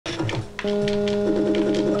Oh,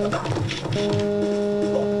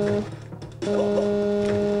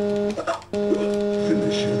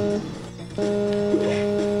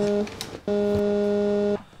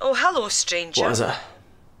 hello, stranger. What is it?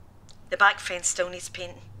 The back fence still needs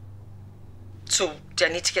painting. So, do I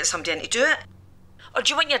need to get somebody in to do it? Or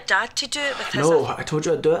do you want your dad to do it with his... No, I told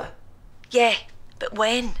you I'd do it. Yeah, but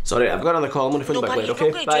when? Sorry, I've got another call. I'm going to phone you back later, okay?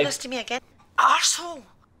 You're not going to do this to me again. Arsehole!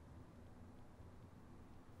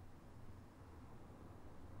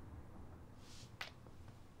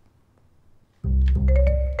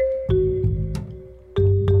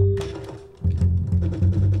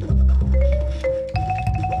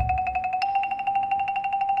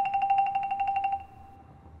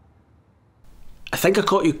 I think I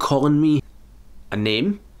caught you calling me a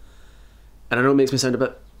name. And I know it makes me sound a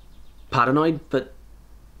bit paranoid, but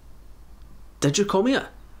did you call me it?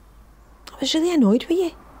 I was really annoyed with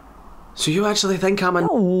you. So you actually think I'm an...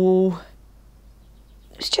 No.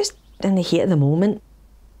 It was just in the heat of the moment.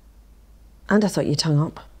 And I thought you'd hung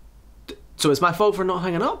up. So it's my fault for not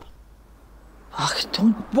hanging up? Ugh,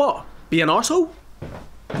 don't... What? Be an arsehole?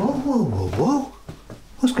 Whoa.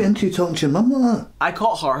 What's getting into you talking to your mum like that? I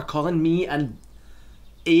caught her calling me an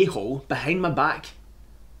a-hole behind my back.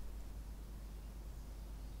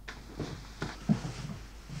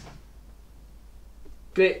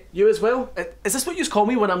 Great, you as well? Is this what you call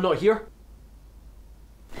me when I'm not here?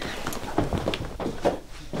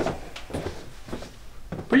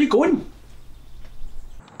 Where are you going?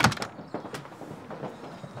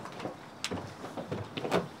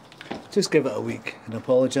 Just give it a week and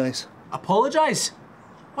apologise. Apologise?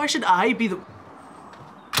 Why should I be the...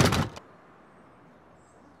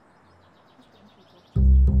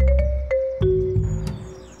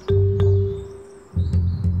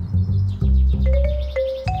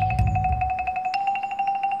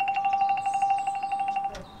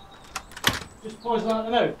 Just pause that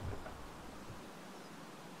them out.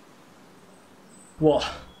 What?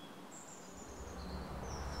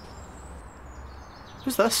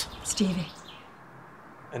 Who's this? Stevie,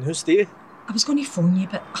 And who's Stevie? I was going to phone you,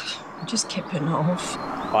 but I just kept putting it off.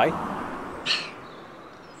 Why?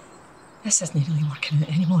 This isn't really working out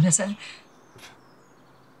anymore, is it?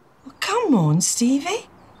 Well, come on, Stevie.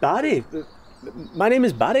 Barry. My name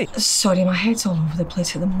is Barry. Sorry, my head's all over the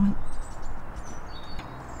place at the moment.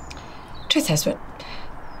 Truth is,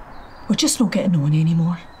 we're just not getting on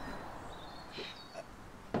anymore.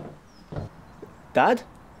 Dad?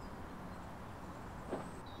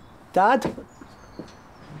 Dad?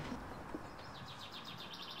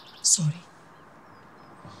 Sorry.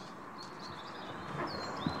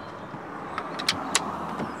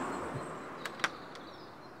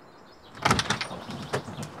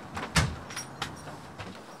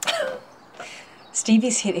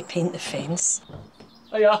 Stevie's here to paint the fence.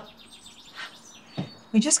 Oh yeah.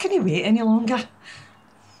 We just couldn't wait any longer. Are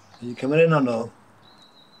you coming in or no?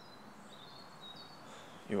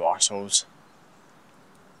 You arseholes.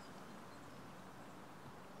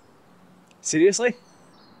 Seriously?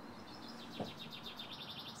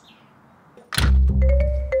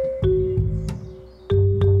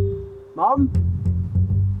 Mom?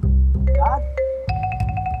 Dad?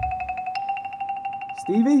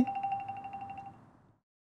 Stevie?